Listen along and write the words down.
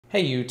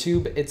Hey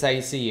YouTube, it's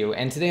ICU,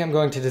 and today I'm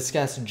going to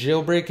discuss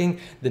jailbreaking,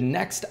 the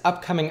next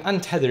upcoming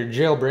Untethered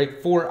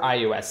jailbreak for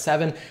iOS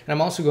 7, and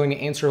I'm also going to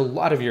answer a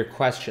lot of your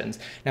questions.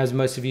 Now, as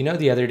most of you know,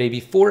 the other day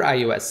before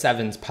iOS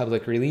 7's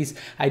public release,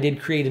 I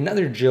did create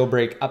another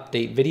jailbreak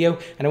update video,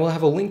 and I will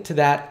have a link to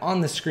that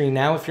on the screen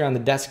now. If you're on the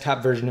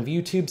desktop version of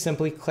YouTube,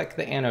 simply click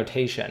the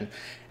annotation.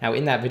 Now,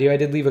 in that video, I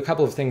did leave a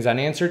couple of things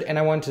unanswered, and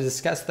I want to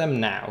discuss them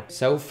now.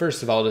 So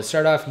first of all, to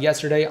start off,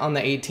 yesterday on the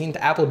 18th,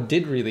 Apple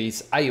did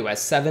release iOS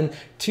 7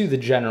 to the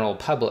general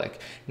public.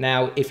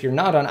 Now, if you're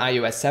not on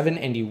iOS 7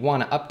 and you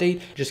want to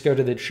update, just go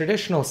to the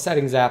traditional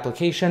settings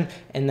application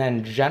and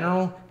then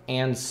general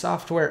and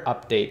software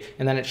update,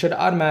 and then it should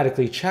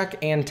automatically check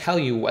and tell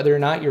you whether or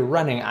not you're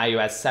running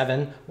iOS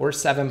 7 or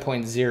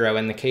 7.0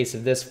 in the case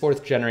of this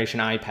 4th generation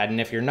iPad,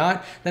 and if you're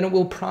not, then it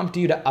will prompt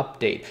you to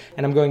update.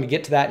 And I'm going to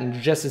get to that in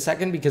just a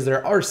second because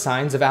there are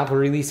signs of Apple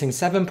releasing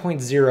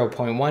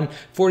 7.0.1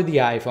 for the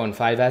iPhone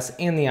 5S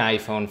and the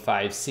iPhone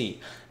 5C.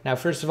 Now,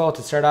 first of all,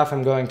 to start off,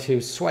 I'm going to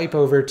swipe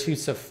over to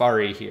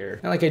Safari here.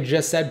 Now, like I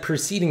just said,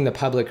 preceding the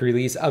public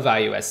release of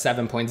iOS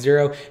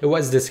 7.0, it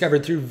was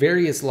discovered through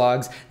various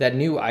logs that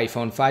new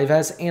iPhone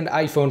 5S and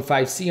iPhone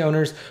 5C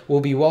owners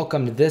will be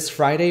welcomed this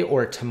Friday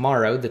or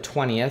tomorrow, the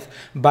 20th,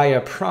 by a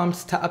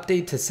prompt to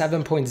update to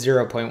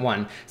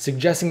 7.0.1,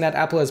 suggesting that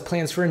Apple has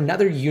plans for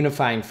another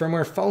unifying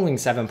firmware following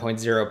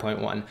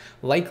 7.0.1,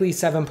 likely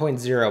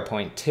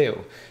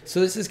 7.0.2. So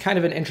this is kind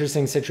of an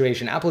interesting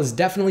situation. Apple has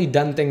definitely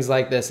done things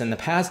like this in the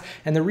past,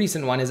 and the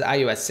recent one is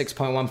iOS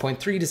 6.1.3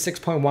 to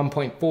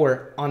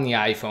 6.1.4 on the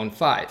iPhone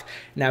 5.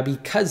 Now,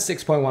 because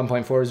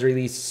 6.1.4 was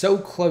released so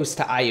close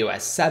to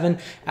iOS 7,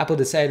 Apple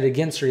decided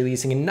against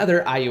releasing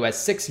another iOS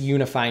 6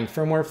 unifying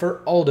firmware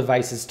for all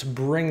devices to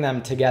bring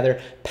them together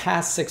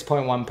past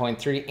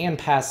 6.1.3 and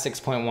past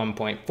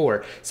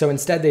 6.1.4. So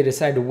instead, they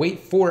decided to wait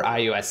for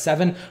iOS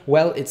 7.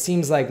 Well, it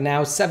seems like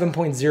now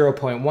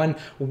 7.0.1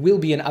 will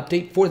be an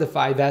update for the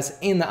 5S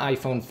and the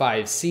iPhone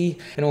 5C,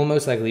 and it will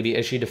most likely be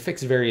issued to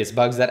fix various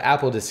bugs that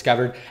Apple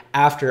discovered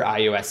after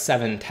iOS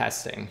 7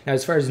 testing. Now,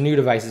 as far as new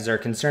devices are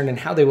concerned and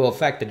how they will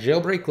affect the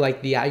jailbreak,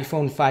 like the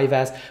iPhone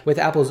 5S with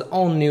Apple's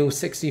all-new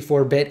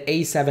 64-bit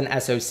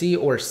A7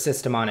 SoC or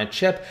system on a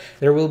chip,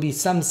 there will be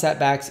some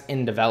setbacks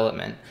in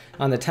development.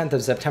 On the 10th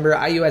of September,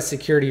 iOS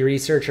security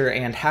researcher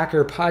and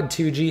hacker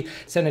Pod2G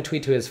sent a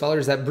tweet to his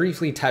followers that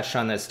briefly touched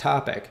on this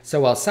topic.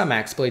 So while some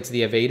exploits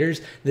the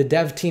Evad3rs, the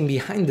dev team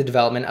behind the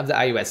development of the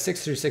iOS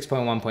 6 through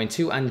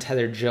 6.1.2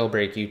 Untethered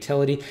jailbreak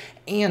utility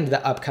and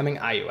the upcoming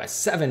iOS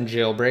 7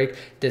 jailbreak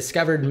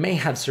discovered may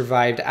have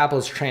survived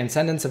Apple's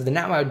transcendence of the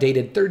now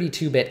outdated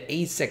 32-bit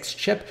A6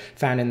 chip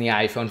found in the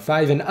iPhone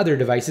 5 and other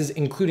devices,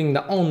 including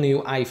the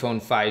all-new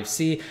iPhone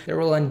 5C. There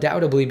will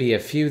undoubtedly be a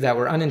few that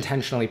were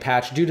unintentionally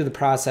patched due to the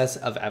process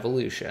of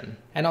evolution.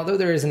 And although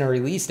there isn't a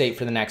release date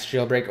for the next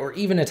jailbreak, or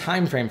even a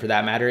time frame for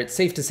that matter, it's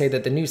safe to say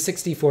that the new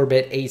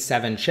 64-bit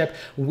A7 chip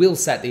will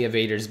set the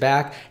Evad3rs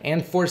back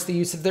and force the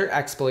use of their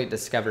exploit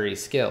discovery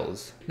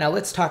skills. Now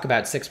let's talk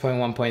about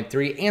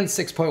 6.1.3 and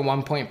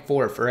 6.1.4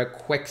 for a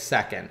quick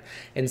second.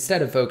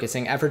 Instead of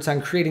focusing efforts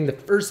on creating the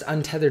first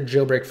untethered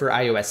jailbreak for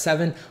iOS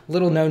 7,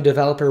 little-known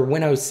developer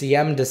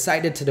WinOCM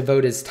decided to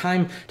devote his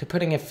time to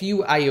putting a few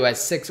iOS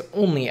 6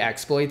 only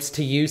exploits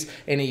to use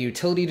in a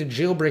utility to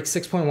jailbreak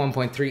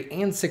 6.1.3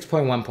 and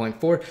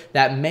 6.1.4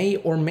 that may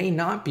or may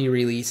not be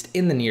released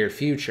in the near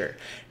future.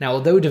 Now,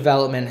 although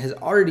development has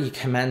already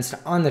commenced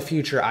on the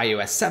future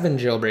iOS 7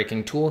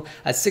 jailbreaking tool,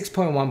 a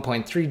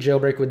 6.1.3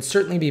 jailbreak would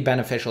certainly be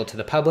beneficial to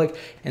the public,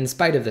 in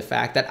spite of the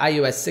fact that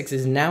iOS 6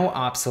 is now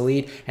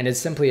obsolete and is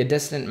simply a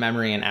distant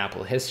memory in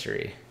Apple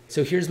history.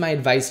 So here's my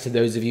advice to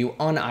those of you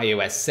on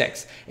iOS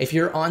 6. If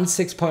you're on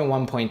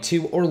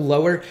 6.1.2 or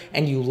lower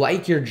and you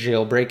like your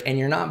jailbreak and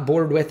you're not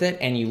bored with it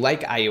and you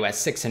like iOS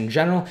 6 in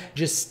general,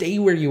 just stay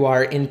where you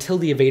are until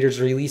the Evad3rs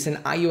release an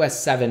iOS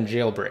 7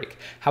 jailbreak.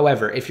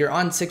 However, if you're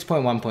on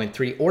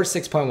 6.1.3 or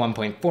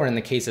 6.1.4 in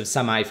the case of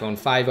some iPhone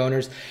 5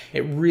 owners,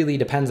 it really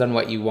depends on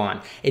what you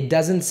want. It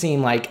doesn't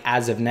seem like,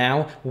 as of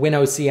now,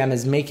 WinOCM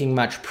is making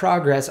much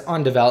progress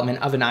on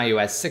development of an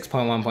iOS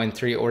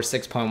 6.1.3 or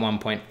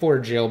 6.1.4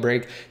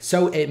 jailbreak,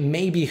 so it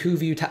may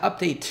behoove you to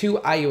update to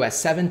iOS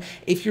 7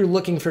 if you're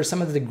looking for some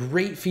of the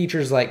great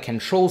features like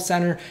Control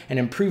Center, an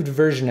improved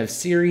version of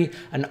Siri,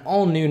 an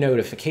all-new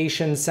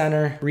notification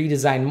center,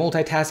 redesigned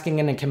multitasking,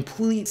 and a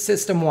complete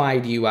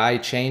system-wide UI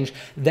change.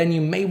 Then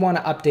you may want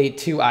to update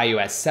to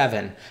iOS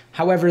 7.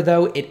 However,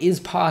 though, it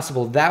is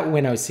possible that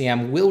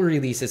WinOCM will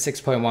release a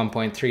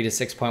 6.1.3 to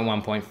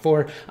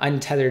 6.1.4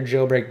 untethered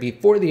jailbreak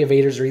before the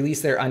Evad3rs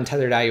release their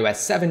untethered iOS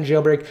 7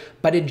 jailbreak,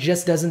 but it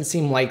just doesn't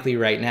seem likely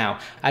right now.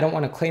 I don't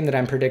want to claim that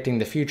I'm predicting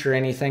the future or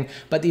anything,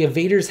 but the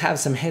Evad3rs have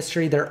some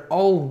history. They're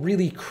all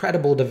really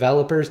credible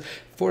developers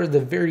for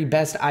the very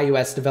best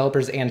iOS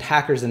developers and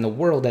hackers in the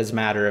world, as a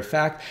matter of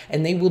fact,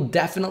 and they will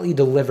definitely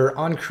deliver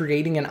on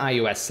creating an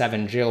iOS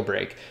 7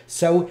 jailbreak.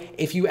 So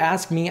if you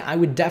ask me, I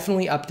would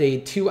definitely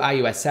update to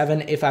iOS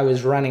 7 if I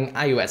was running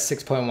iOS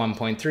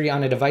 6.1.3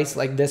 on a device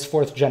like this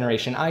 4th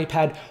generation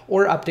iPad,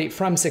 or update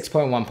from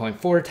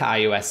 6.1.4 to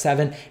iOS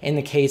 7 in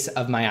the case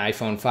of my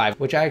iPhone 5,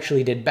 which I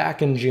actually did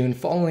back in June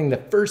following the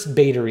first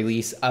beta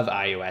release of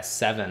iOS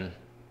 7.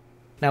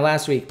 Now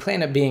last week,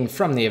 Planet Being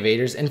from the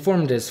Evad3rs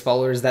informed his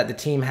followers that the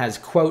team has,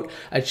 quote,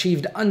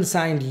 achieved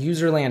unsigned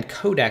userland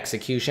code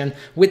execution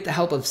with the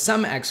help of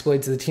some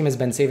exploits the team has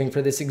been saving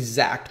for this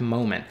exact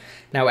moment.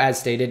 Now, as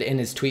stated in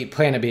his tweet,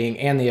 Planet Being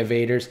and the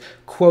Evad3rs,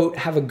 quote,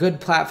 have a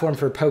good platform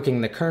for poking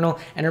the kernel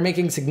and are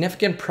making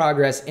significant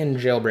progress in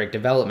jailbreak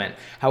development.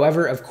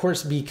 However, of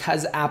course,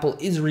 because Apple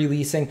is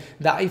releasing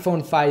the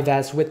iPhone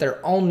 5S with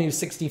their all-new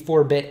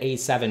 64-bit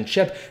A7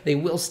 chip, they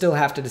will still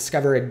have to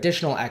discover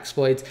additional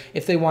exploits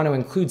if they want to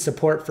include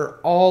support for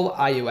all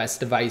iOS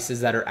devices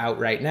that are out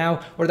right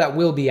now or that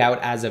will be out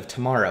as of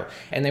tomorrow.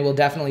 And they will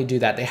definitely do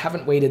that. They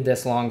haven't waited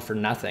this long for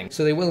nothing.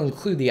 So they will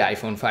include the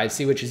iPhone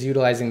 5C, which is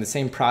utilizing the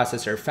same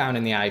processor found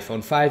in the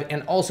iPhone 5,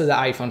 and also the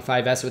iPhone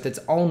 5S with its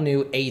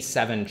all-new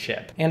A7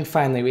 chip. And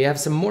finally, we have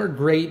some more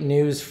great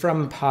news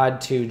from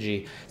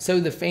Pod2G. So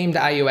the famed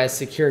iOS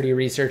security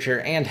researcher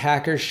and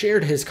hacker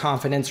shared his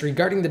confidence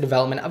regarding the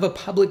development of a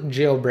public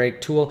jailbreak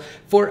tool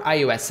for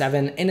iOS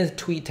 7 in a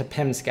tweet to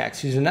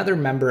Pimskex, who's another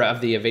member of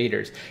the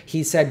Evad3rs.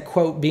 He said,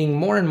 quote, being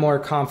more and more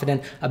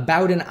confident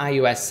about an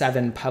iOS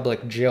 7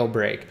 public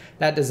jailbreak.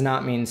 That does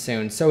not mean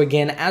soon. So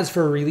again, as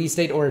for a release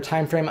date or a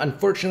time frame,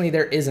 unfortunately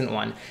there isn't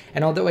one.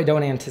 And although I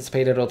don't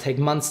anticipate it'll take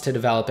months to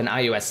develop an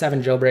iOS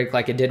 7 jailbreak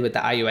like it did with the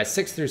iOS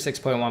 6 through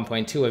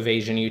 6.1.2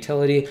 evasion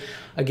utility,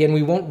 again,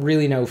 we won't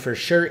really know for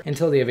sure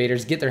until the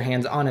Evad3rs get their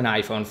hands on an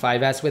iPhone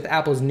 5S with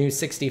Apple's new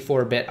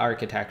 64-bit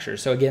architecture.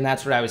 So again,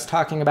 that's what I was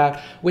talking about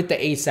with the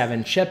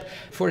A7 chip,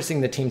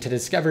 forcing the team to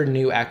discover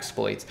new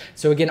exploits.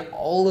 So again,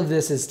 all of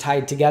this is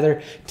tied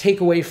together.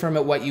 Take away from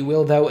it what you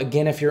will, though.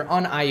 Again, if you're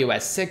on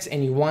iOS 6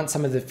 and you want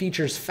some of the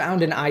features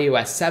found in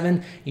iOS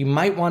 7, you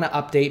might want to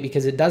update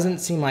because it doesn't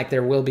seem like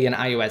there will be an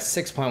iOS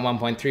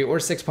 6.1.3 or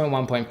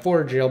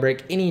 6.1.4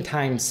 jailbreak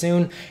anytime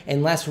soon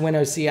unless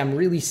WinOCM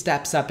really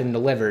steps up and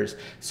delivers.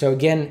 So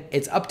again,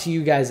 it's up to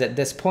you guys at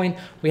this point.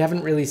 We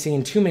haven't really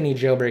seen too many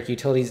jailbreak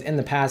utilities in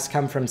the past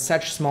come from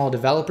such small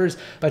developers,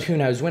 but who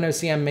knows,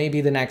 WinOCM may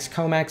be the next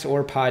Comex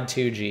or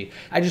Pod2G.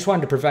 I just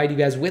wanted to provide you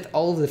guys with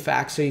all of the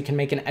facts so you can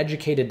make an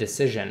educated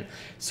decision.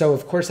 So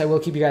of course, I will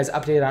keep you guys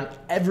updated on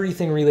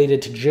everything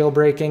related to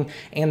jailbreaking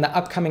and the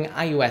upcoming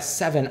iOS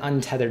 7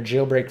 Untethered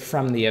jailbreak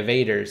from the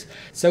Evad3rs.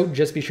 So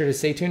just be sure to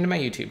stay tuned to my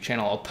YouTube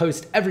channel. I'll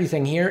post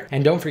everything here,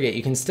 and don't forget,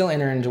 you can still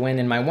enter and win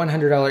in my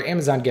 $100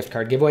 Amazon gift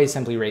card giveaway.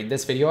 Simply rate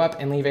this video up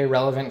and leave a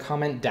relevant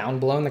comment down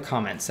below in the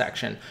comment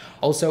section.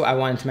 Also, I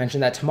wanted to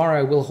mention that tomorrow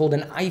I will hold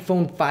an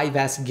iPhone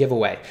 5S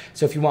giveaway.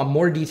 So if you want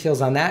more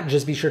details on that,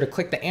 just be sure to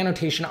click the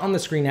annotation on the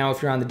screen now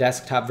if you're on the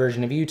desktop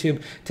version of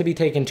YouTube to be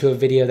taken to a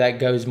video that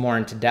goes more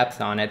into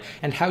depth on it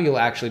and how you'll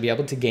actually be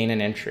able to gain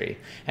an entry.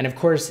 And of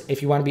course,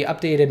 if you want to be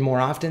updated more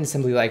often,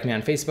 simply like me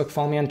on Facebook,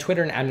 follow me on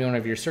Twitter, and add me one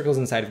of your circles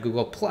inside of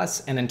Google+.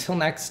 And until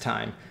next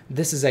time,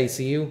 this is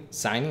ICU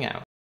signing out.